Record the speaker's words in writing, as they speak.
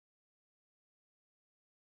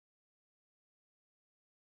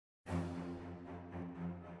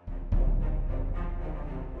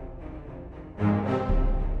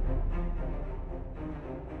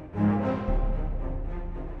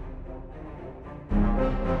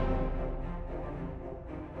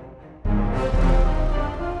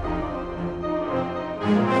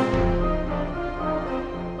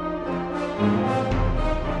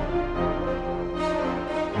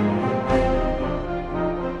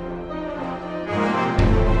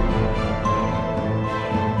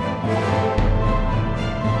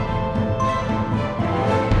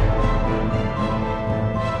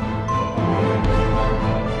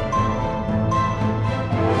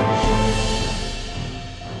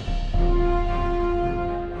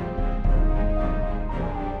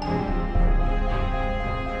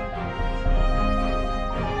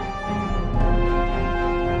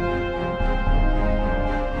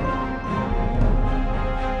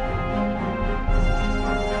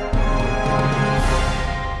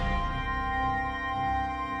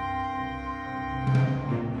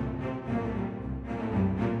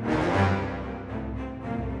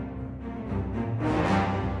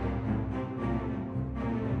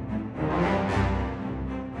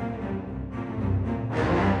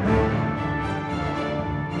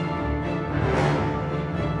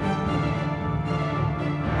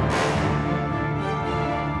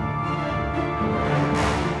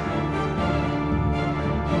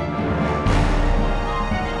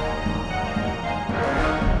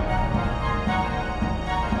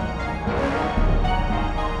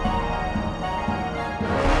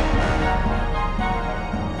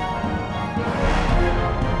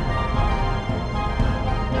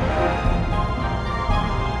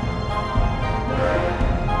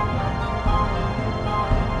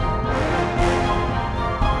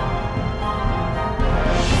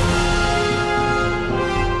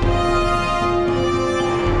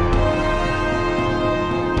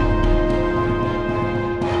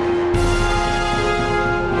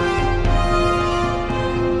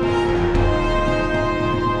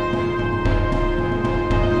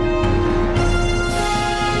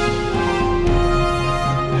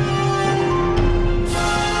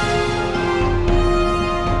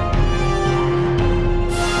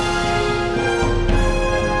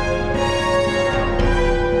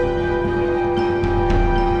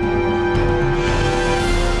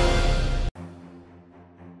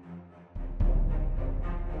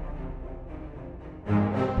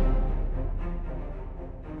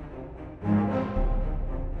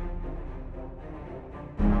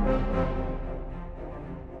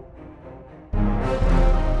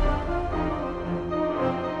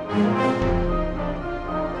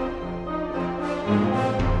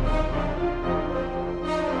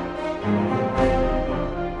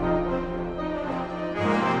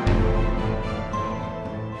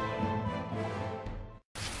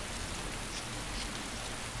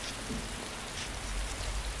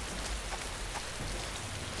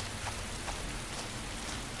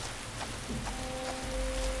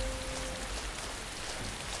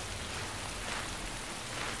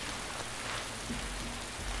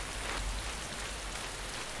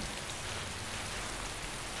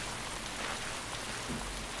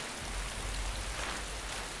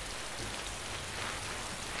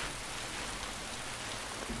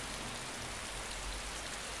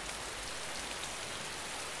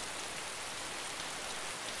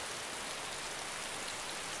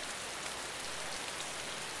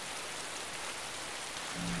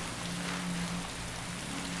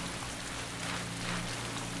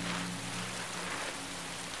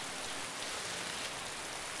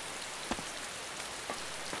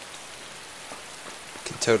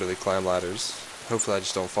Totally climb ladders. Hopefully I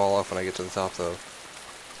just don't fall off when I get to the top though.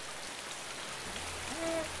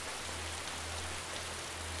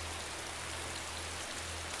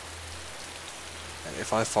 And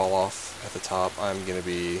if I fall off at the top, I'm gonna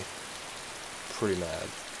be pretty mad.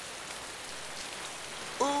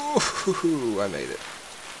 Ooh, I made it.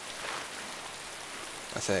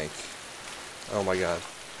 I think. Oh my god.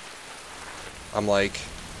 I'm like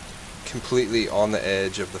completely on the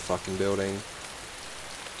edge of the fucking building.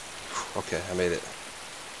 Okay, I made it.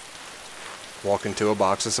 Walk into a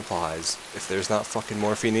box of supplies. If there's not fucking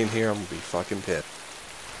morphine in here, I'm gonna be fucking pissed.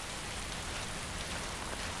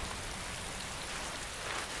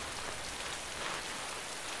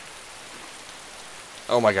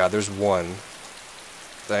 Oh my god, there's one.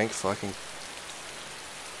 Thank fucking...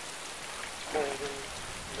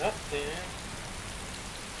 Nothing.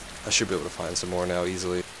 I should be able to find some more now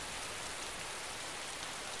easily.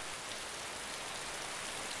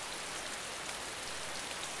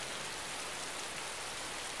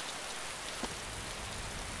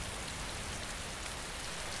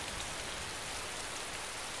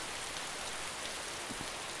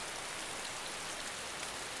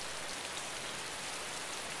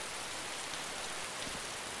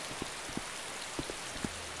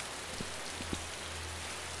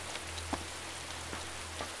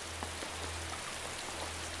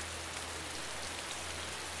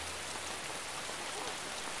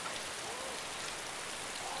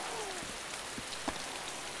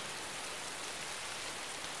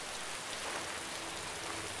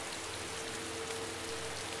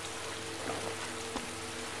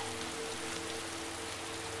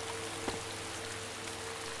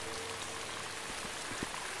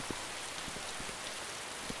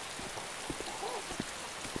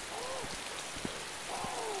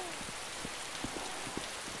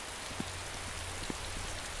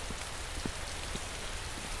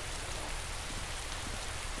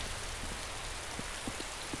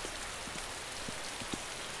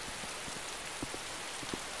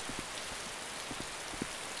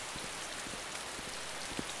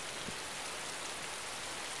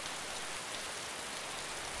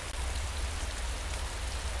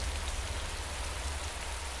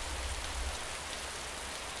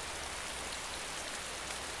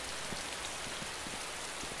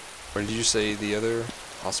 Where did you say the other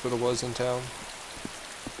hospital was in town?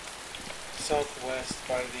 Southwest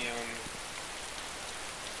by the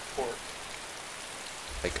port.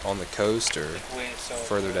 Like on the coast or Like way southwest.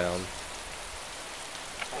 further down?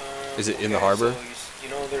 Is it in the okay, harbor? So you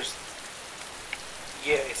know there's...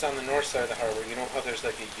 Yeah, it's on the north side of the harbor. You know how there's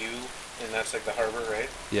like a U, and that's like the harbor, right?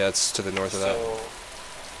 Yeah, it's to the north of that. So,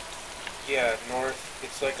 yeah, north.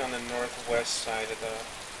 It's like on the northwest side of the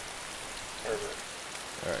harbor.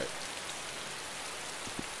 Alright.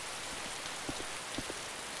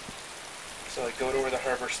 So like go to where the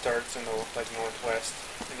harbor starts in the like northwest,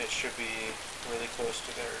 and it should be really close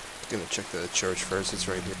to there. I'm gonna check the church first, it's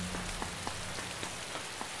right here.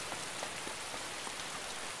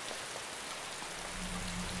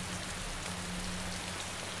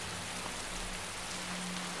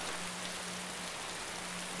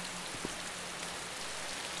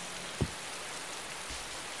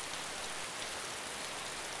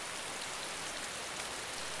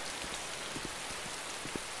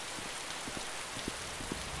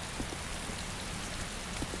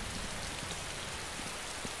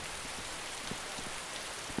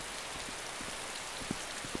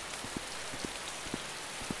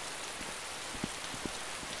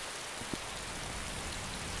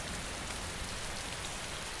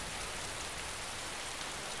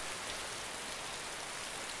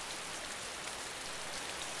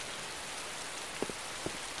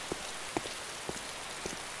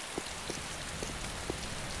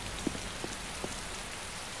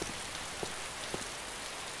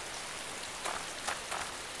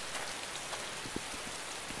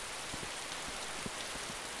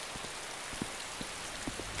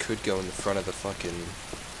 Could go in the front of the fucking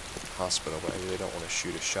hospital, but I really don't want to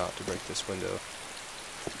shoot a shot to break this window.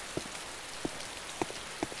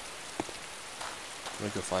 I'm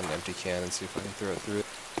gonna go find an empty can and see if I can throw it through it.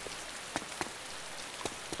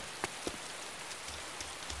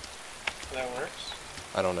 That works?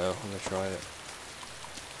 I don't know, I'm gonna try it.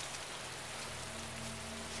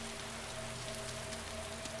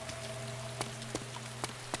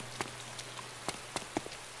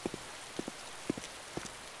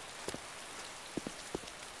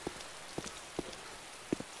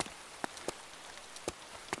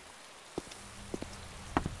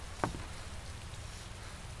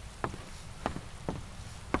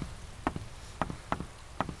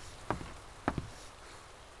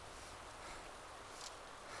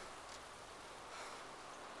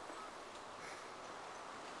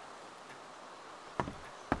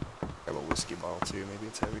 Grab a whiskey bottle too, maybe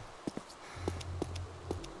it's heavy.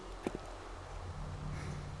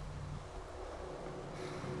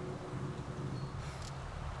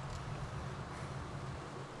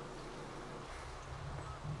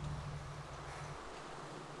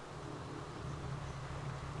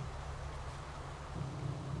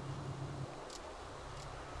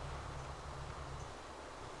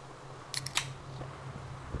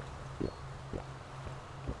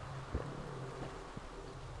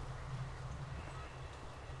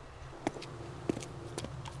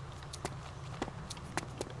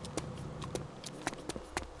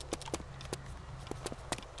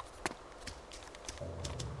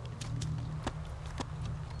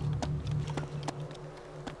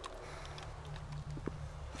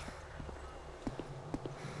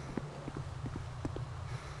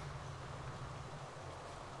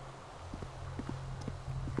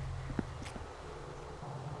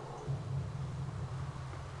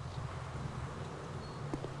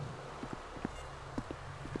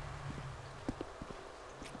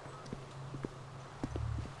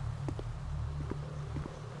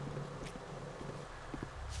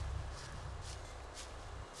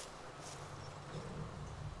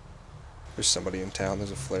 There's somebody in town, there's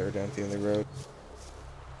a flare down at the end of the road.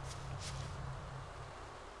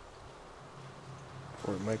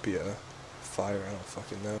 Or it might be a fire, I don't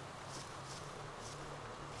fucking know.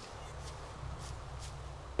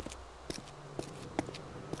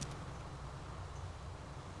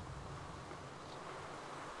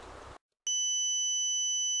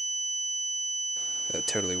 That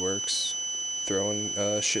totally works. Throwing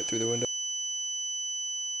shit through the window.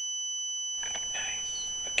 Nice.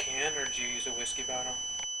 A can, or did you use a whiskey bottle?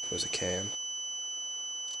 It was a can.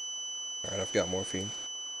 Alright, I've got morphine.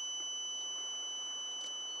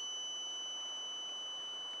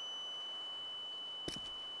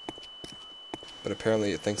 But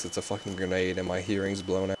apparently it thinks it's a fucking grenade and my hearing's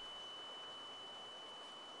blown out.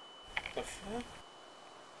 The fuck?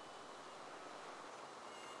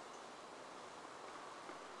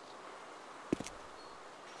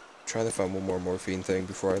 Try to find one more morphine thing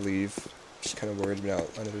before I leave. Just kind of worried about,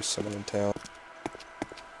 I know there's someone in town.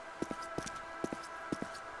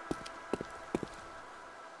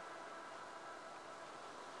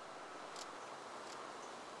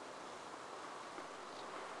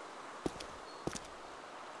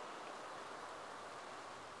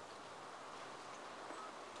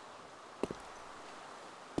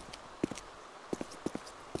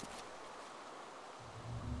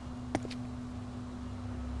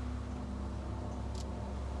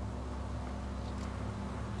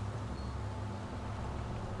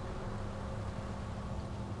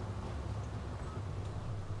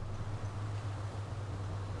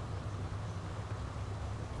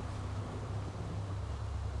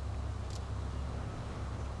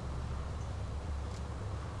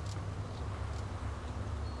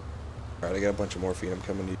 Alright, I got a bunch of morphine. I'm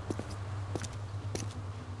coming to you.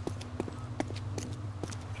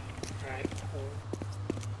 Alright, cool.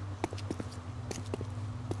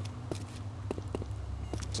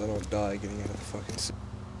 So I don't die getting out of the fucking sea.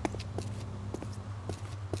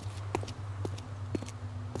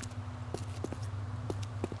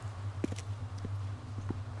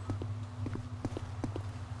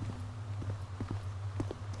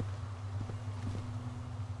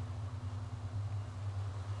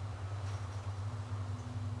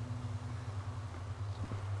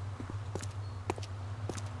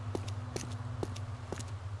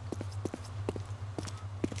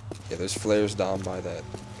 Yeah, there's flares down by that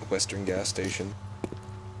western gas station.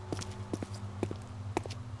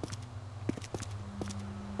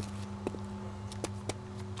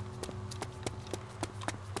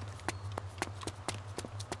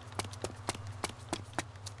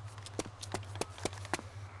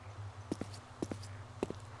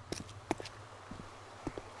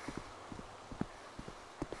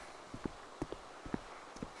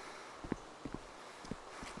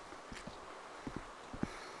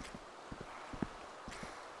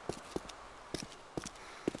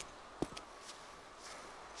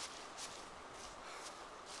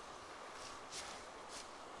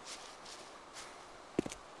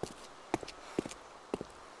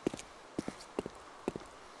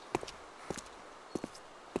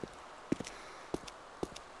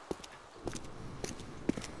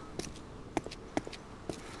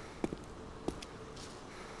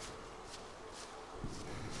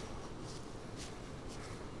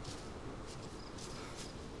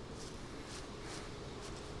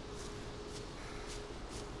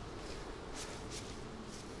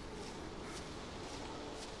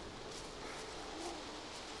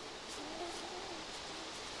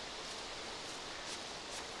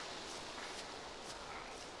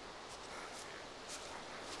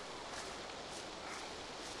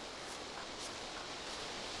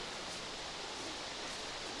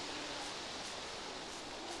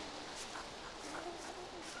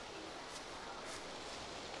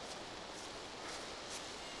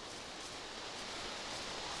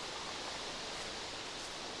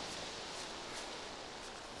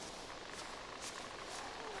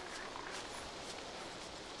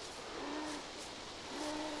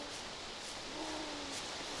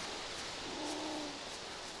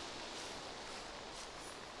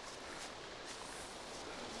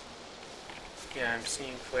 Yeah, I'm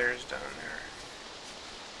seeing flares down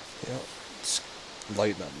there. Yeah, it's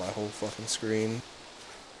lighting up my whole fucking screen.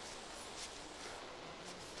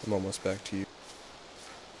 I'm almost back to you.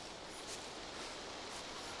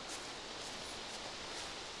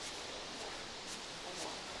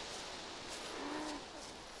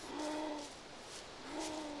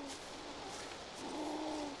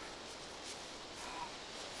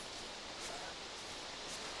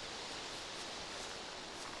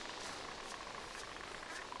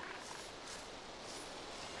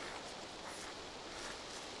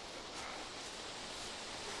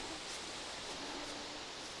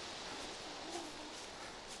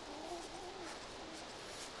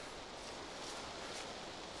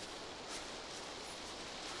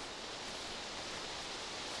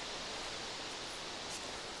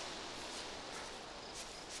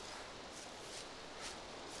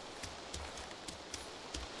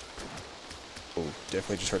 Oh,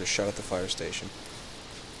 definitely just heard a shot at the fire station.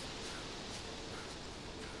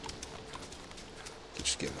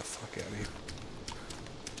 Just getting the fuck out of here.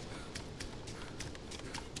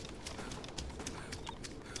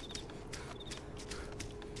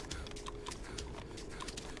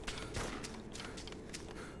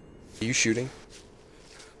 Are you shooting?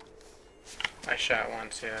 I shot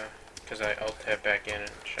once, yeah, because I alt-tabbed back in and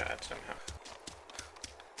shot somehow.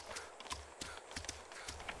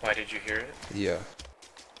 Why did you hear it? Yeah.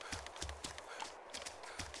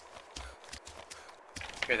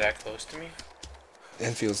 You're that close to me?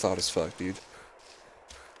 Enfield's loud as fuck, dude.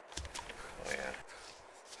 Oh yeah.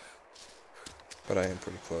 But I am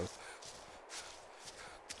pretty close.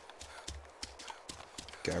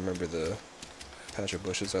 Okay, I remember the patch of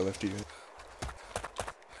bushes I left you in.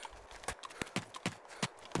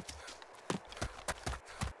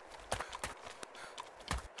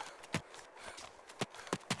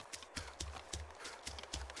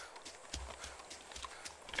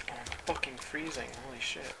 Oh, I'm fucking freezing, holy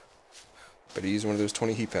shit. But he used one of those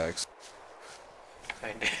 20 heat packs.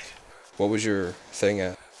 I did. What was your thing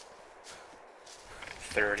at?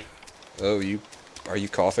 30. Oh, are you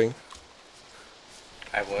coughing?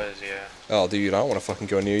 I was, yeah. Oh, dude, I don't want to fucking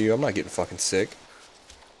go near you. I'm not getting fucking sick.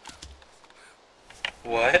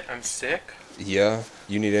 What? I'm sick? Yeah,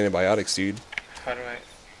 you need antibiotics, dude. How do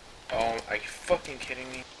I... Oh, are you fucking kidding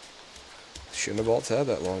me? Shouldn't have alt tabbed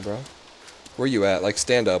that long, bro. Where you at? Like,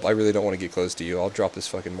 stand up. I really don't want to get close to you. I'll drop this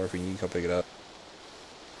fucking morphine. You can come pick it up.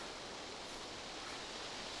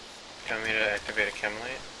 Tell me to activate a chem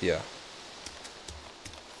light? Yeah.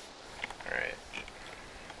 Alright.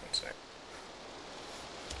 One sec.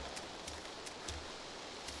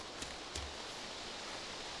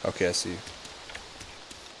 Okay, I see you.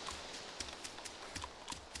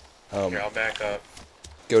 Here, I'll back up.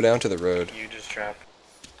 Go down to the road. You just drop.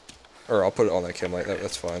 Or I'll put it on that chem light.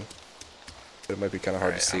 That's fine. But it might be kind of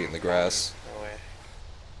hard to see it in the grass. No way.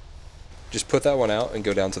 Just put that one out and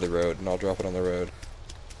go down to the road, and I'll drop it on the road.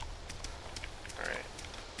 Alright.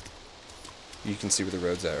 You can see where the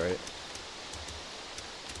road's at, right?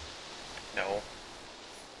 No.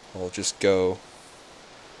 I'll just go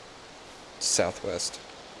southwest.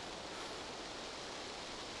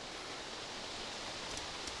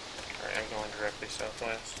 Alright, I'm going directly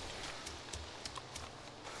southwest.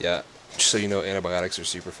 Yeah. Just so you know, antibiotics are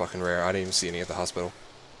super fucking rare. I didn't even see any at the hospital.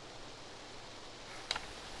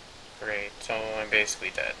 Great, so I'm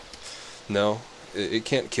basically dead. No, it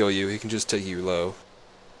can't kill you. It can just take you low.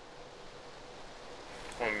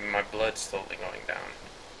 Well, my blood's slowly going down.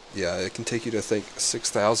 Yeah, it can take you to, I think,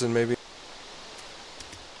 6,000 maybe.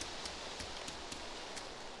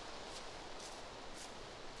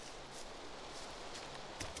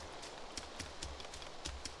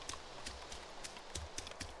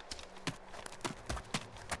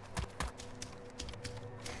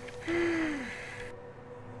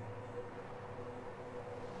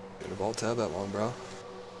 Shouldn't have alt tabbed that long, bro.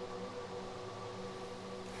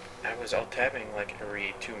 I was alt-tabbing like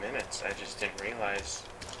every 2 minutes. I just didn't realize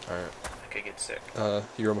Alright. I could get sick.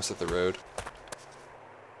 You're almost at the road.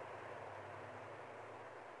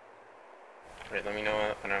 Right, let me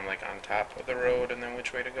know when I'm like on top of the road and then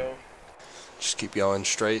which way to go. Just keep going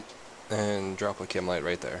straight and drop a chem light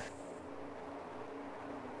right there.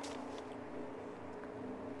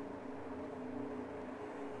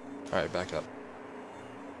 Alright, back up.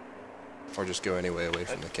 Or just go anyway away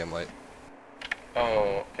from the chem light.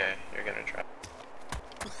 Oh, okay. You're gonna try.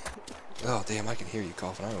 Oh, damn, I can hear you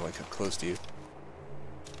coughing. I don't know why I come close to you.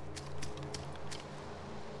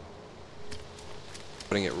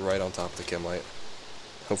 Putting it right on top of the chem light.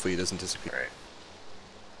 Hopefully it doesn't disappear.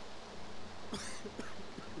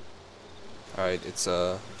 Alright. Alright, it's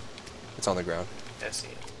on the ground. I see.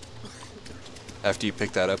 After you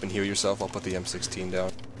pick that up and heal yourself, I'll put the M16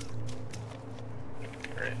 down.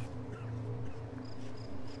 Alright.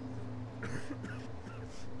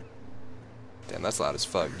 Damn, that's loud as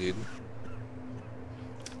fuck, dude.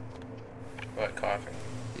 What, coughing?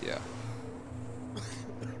 Yeah.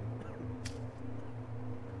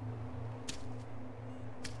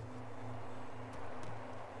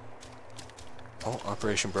 Oh,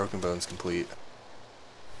 Operation Broken Bones complete.